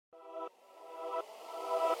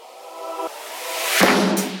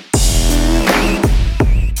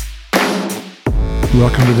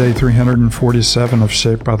Welcome to day 347 of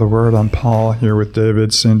Shaped by the Word. I'm Paul, here with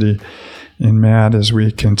David, Cindy, and Matt as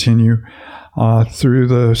we continue through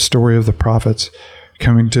the story of the prophets,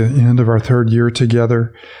 coming to the end of our third year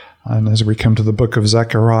together. And as we come to the book of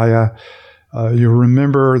Zechariah, you'll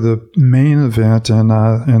remember the main event in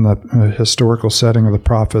the historical setting of the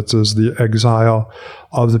prophets is the exile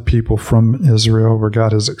of the people from Israel, where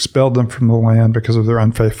God has expelled them from the land because of their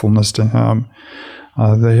unfaithfulness to Him.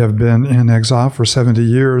 They have been in exile for 70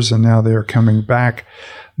 years, and now they are coming back.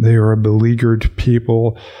 They are a beleaguered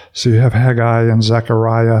people. So you have Haggai and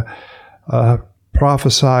Zechariah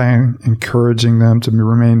prophesying, encouraging them to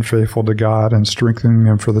remain faithful to God and strengthening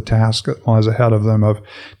them for the task that lies ahead of them of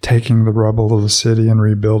taking the rubble of the city and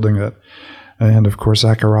rebuilding it. And of course,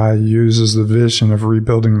 Zechariah uses the vision of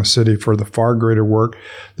rebuilding the city for the far greater work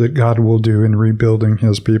that God will do in rebuilding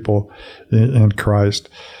His people in Christ.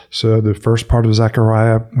 So the first part of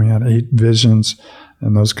Zechariah, we had 8 visions,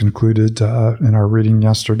 and those concluded in our reading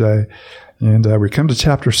yesterday. And we come to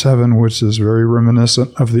chapter 7, which is very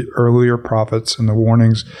reminiscent of the earlier prophets and the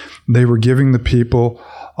warnings they were giving the people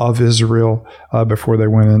of Israel before they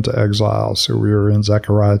went into exile. So we are in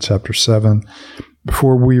Zechariah chapter 7.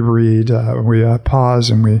 Before we read, we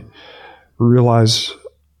pause and we realize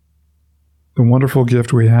the wonderful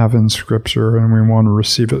gift we have in Scripture, and we want to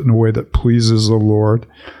receive it in a way that pleases the Lord,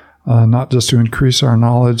 not just to increase our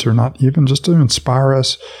knowledge or not even just to inspire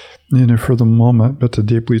us, for the moment, but to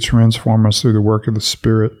deeply transform us through the work of the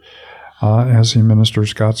Spirit as He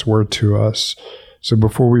ministers God's Word to us. So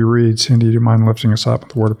before we read, Cindy, do you mind lifting us up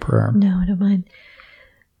with a word of prayer? No, I don't mind.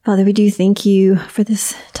 Father, we do thank You for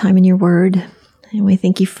this time in Your Word, and we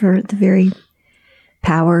thank You for the very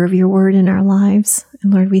power of Your Word in our lives.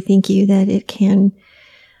 And Lord, we thank You that it can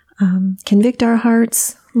convict our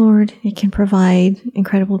hearts, Lord. It can provide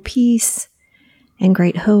incredible peace and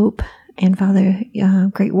great hope. And Father,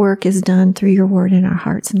 great work is done through Your Word in our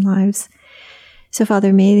hearts and lives. So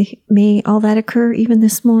Father, may all that occur even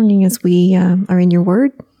this morning as we are in Your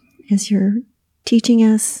Word, as You're teaching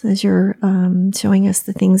us, as You're showing us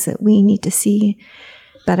the things that we need to see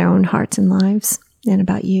about our own hearts and lives and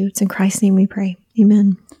about You. It's in Christ's name we pray.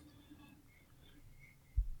 Amen.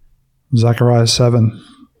 Zechariah 7.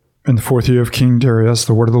 In the 4th year of King Darius,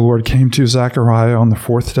 the word of the Lord came to Zechariah on the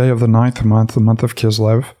 4th day of the 9th month, the month of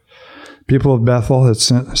Kislev. People of Bethel had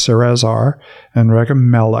sent Sarazar and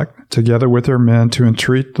Regem-Melech together with their men to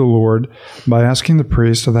entreat the Lord by asking the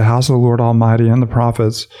priests of the house of the Lord Almighty and the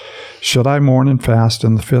prophets, "Should I mourn and fast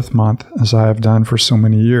in the 5th month, as I have done for so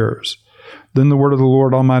many years?" Then the word of the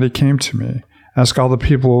Lord Almighty came to me. Ask all the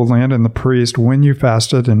people of the land and the priest when you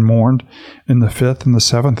fasted and mourned in the 5th and the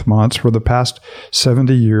 7th months for the past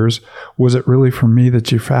 70 years. Was it really for me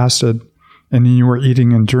that you fasted? And you were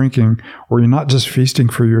eating and drinking? Were you not just feasting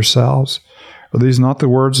for yourselves? Are these not the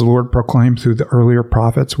words the Lord proclaimed through the earlier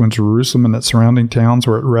prophets when Jerusalem and its surrounding towns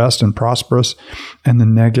were at rest and prosperous, and the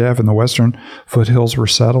Negev and the western foothills were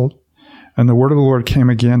settled? And the word of the Lord came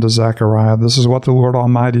again to Zechariah. This is what the Lord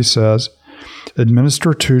Almighty says.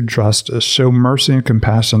 Administer true justice, show mercy and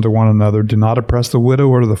compassion to one another. Do not oppress the widow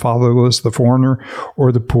or the fatherless, the foreigner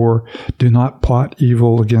or the poor. Do not plot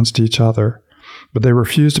evil against each other. But they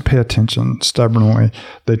refused to pay attention. Stubbornly,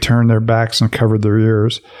 they turned their backs and covered their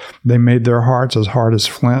ears. They made their hearts as hard as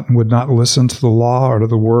flint and would not listen to the law or to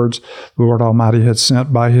the words the Lord Almighty had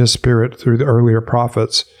sent by His Spirit through the earlier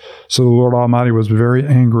prophets. So the Lord Almighty was very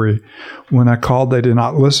angry. When I called, they did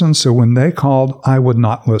not listen. So when they called, I would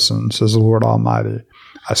not listen, says the Lord Almighty.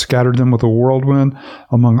 I scattered them with a whirlwind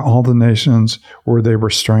among all the nations where they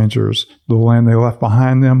were strangers. The land they left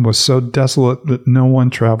behind them was so desolate that no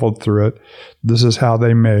one traveled through it. This is how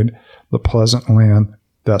they made the pleasant land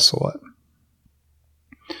desolate.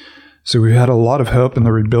 So we had a lot of hope in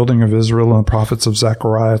the rebuilding of Israel and the prophets of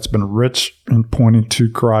Zechariah. It's been rich in pointing to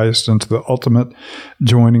Christ and to the ultimate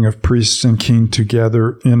joining of priests and king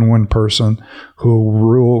together in one person who will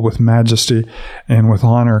rule with majesty and with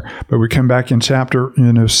honor. But we come back in chapter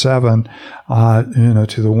 7, to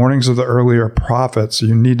the warnings of the earlier prophets.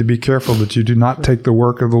 You need to be careful that you do not take the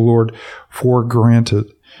work of the Lord for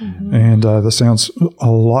granted. Mm-hmm. And this sounds a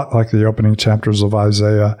lot like the opening chapters of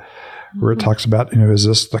Isaiah, where it talks about, is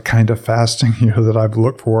this the kind of fasting, that I've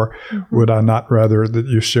looked for? Mm-hmm. Would I not rather that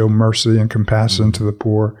you show mercy and compassion to the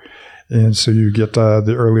poor? And so you get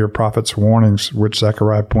the earlier prophets' warnings, which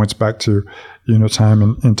Zechariah points back to, time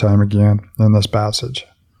and time again in this passage.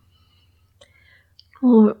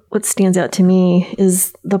 Well, what stands out to me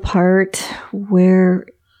is the part where,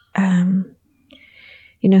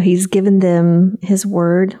 He's given them His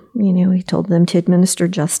word. He told them to administer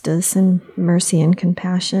justice and mercy and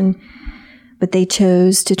compassion. But they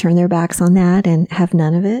chose to turn their backs on that and have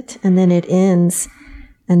none of it. And then it ends,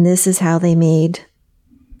 and this is how they made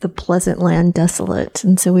the pleasant land desolate.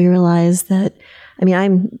 And so we realize that,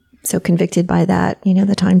 I'm so convicted by that,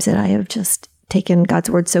 the times that I have just taken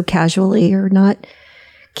God's word so casually or not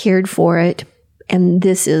cared for it. And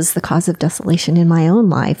this is the cause of desolation in my own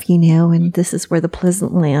life, and this is where the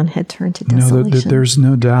pleasant land had turned to desolation. There's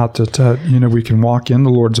no doubt that, we can walk in the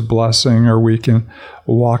Lord's blessing or we can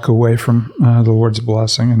walk away from the Lord's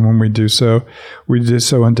blessing. And when we do so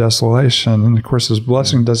in desolation. And of course, His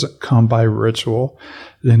blessing doesn't come by ritual,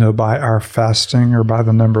 by our fasting or by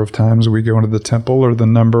the number of times we go into the temple or the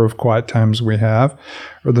number of quiet times we have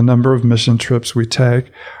or the number of mission trips we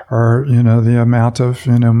take or, the amount of,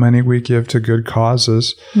 money we give to good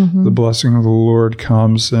causes. Mm-hmm. The blessing of the Lord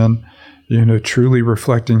comes in, truly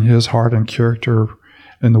reflecting His heart and character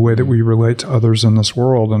in the way that we relate to others in this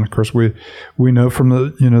world. And of course, we know from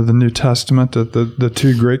the New Testament that the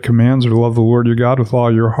two great commands are to love the Lord your God with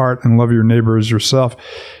all your heart and love your neighbor as yourself.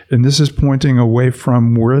 And this is pointing away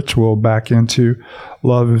from ritual back into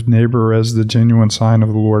love of neighbor as the genuine sign of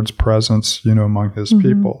the Lord's presence, among His mm-hmm.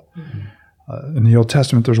 people. Mm-hmm. In the Old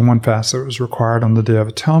Testament, there's one fast that was required on the Day of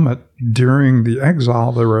Atonement. During the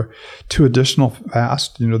exile, there were two additional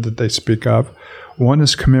fasts, that they speak of. One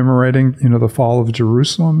is commemorating, the fall of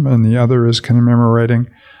Jerusalem, and the other is commemorating,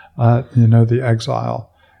 the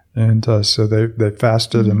exile. And so they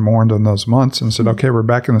fasted and mourned in those months and said, okay, we're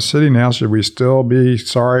back in the city now. Should we still be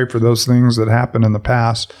sorry for those things that happened in the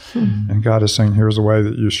past? Mm-hmm. And God is saying, here's a way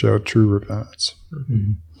that you show true repentance.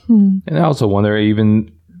 Mm-hmm. Mm-hmm. And I also wonder,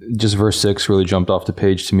 even just verse 6 really jumped off the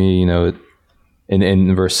page to me.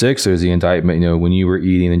 In verse 6, there's the indictment, when you were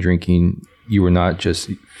eating and drinking, you were not just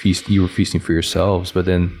you were feasting for yourselves. But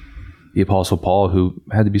then the Apostle Paul, who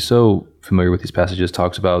had to be so familiar with these passages,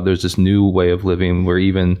 talks about there's this new way of living where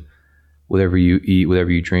even whatever you eat, whatever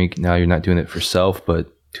you drink, now you're not doing it for self,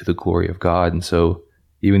 but to the glory of God. And so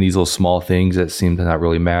even these little small things that seem to not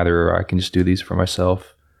really matter, or I can just do these for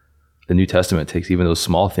myself, the New Testament takes even those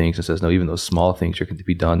small things and says, no, even those small things are going to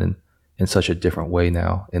be done in such a different way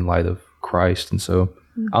now in light of Christ. And so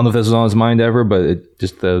I don't know if this was on his mind ever, but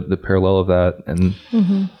just the parallel of that and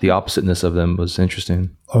mm-hmm. the oppositeness of them was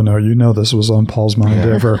interesting. Oh, no, this was on Paul's mind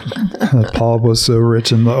ever. Paul was so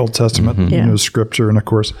rich in the Old Testament, mm-hmm. Scripture. And of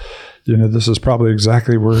course, this is probably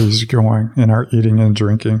exactly where he's going in our eating and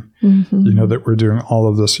drinking, mm-hmm. That we're doing all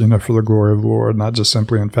of this, for the glory of the Lord, not just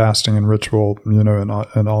simply in fasting and ritual, and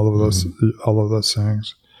all of those, mm-hmm. all of those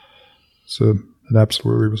things. So it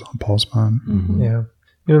absolutely was on Paul's mind. Mm-hmm. Yeah.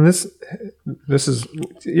 This is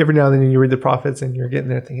every now and then you read the prophets and you're getting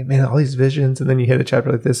there thinking, man, all these visions, and then you hit a chapter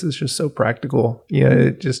like this is just so practical.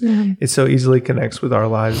 It so easily connects with our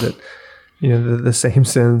lives that the same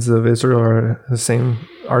sins of Israel are the same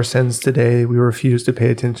our sins today. We refuse to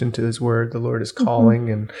pay attention to His word. The Lord is calling,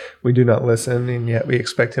 mm-hmm. and we do not listen, and yet we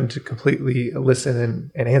expect Him to completely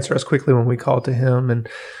listen and answer us quickly when we call to Him.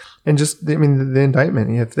 And just the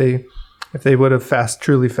indictment. If they would have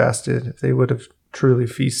truly fasted, if they would have truly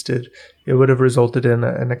feasted, it would have resulted in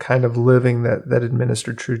a kind of living that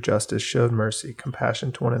administered true justice, showed mercy,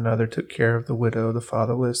 compassion to one another, took care of the widow, the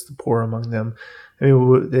fatherless, the poor among them. They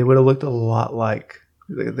would have looked a lot like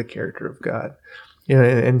the character of God.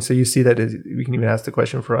 And so you see that we can even ask the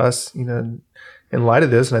question for us, in light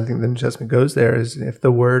of this, and I think the New Testament goes there, is if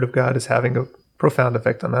the word of God is having a profound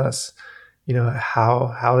effect on us,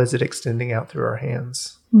 how is it extending out through our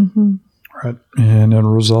hands? Mm-hmm. Right, and it'll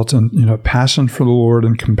result in passion for the Lord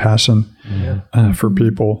and compassion for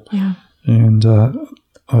people, and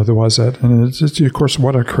otherwise that, and it's just, of course,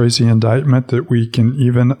 what a crazy indictment that we can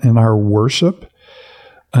even in our worship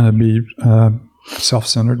be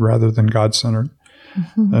self-centered rather than God-centered,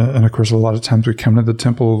 mm-hmm. And of course, a lot of times we come to the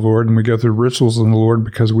temple of the Lord and we go through rituals in the Lord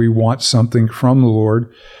because we want something from the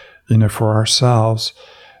Lord, for ourselves,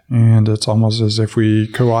 and it's almost as if we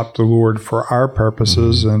co-opt the Lord for our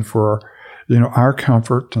purposes and for our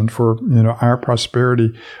comfort and for, our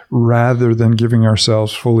prosperity, rather than giving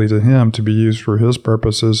ourselves fully to Him to be used for His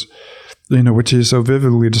purposes, which He so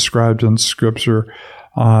vividly described in Scripture,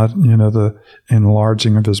 the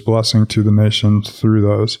enlarging of His blessing to the nations through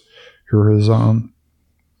those who are His own.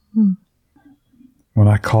 Hmm. When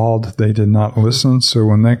I called, they did not listen. So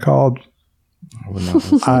when they called,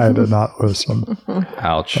 I did not listen.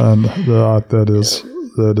 Ouch. And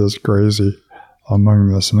that is crazy.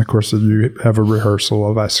 Among this, and of course, you have a rehearsal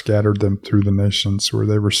of I scattered them through the nations where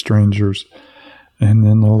they were strangers, and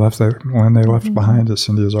then when they left mm-hmm. behind us,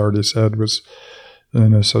 and He has already said was,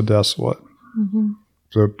 so desolate. Mm-hmm.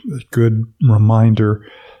 So a good reminder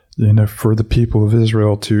for the people of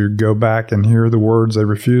Israel to go back and hear the words they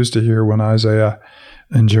refused to hear when Isaiah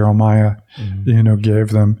and Jeremiah, gave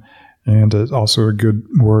them. And it's also a good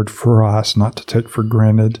word for us not to take for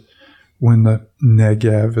granted when the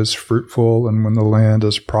Negev is fruitful and when the land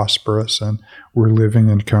is prosperous and we're living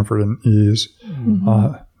in comfort and ease,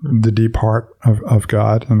 the deep heart of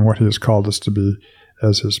God and what he has called us to be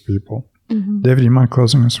as his people. David, do you mind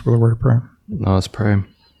closing us with a word of prayer? No, let's pray.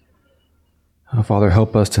 Father,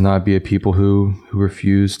 help us to not be a people who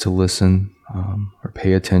refuse to listen or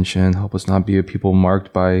pay attention. Help us not be a people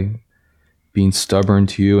marked by being stubborn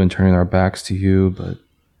to you and turning our backs to you, but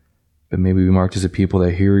maybe be marked as a people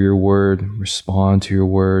that hear your word, respond to your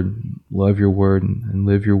word, love your word, and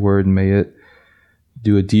live your word, and may it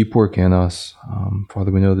do a deep work in us.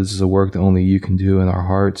 Father, we know this is a work that only you can do in our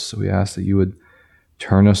hearts, so we ask that you would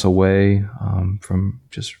turn us away from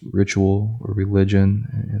just ritual or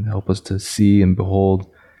religion and help us to see and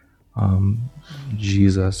behold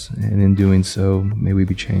Jesus, and in doing so, may we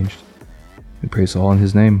be changed. We pray this all in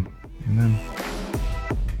his name. Amen.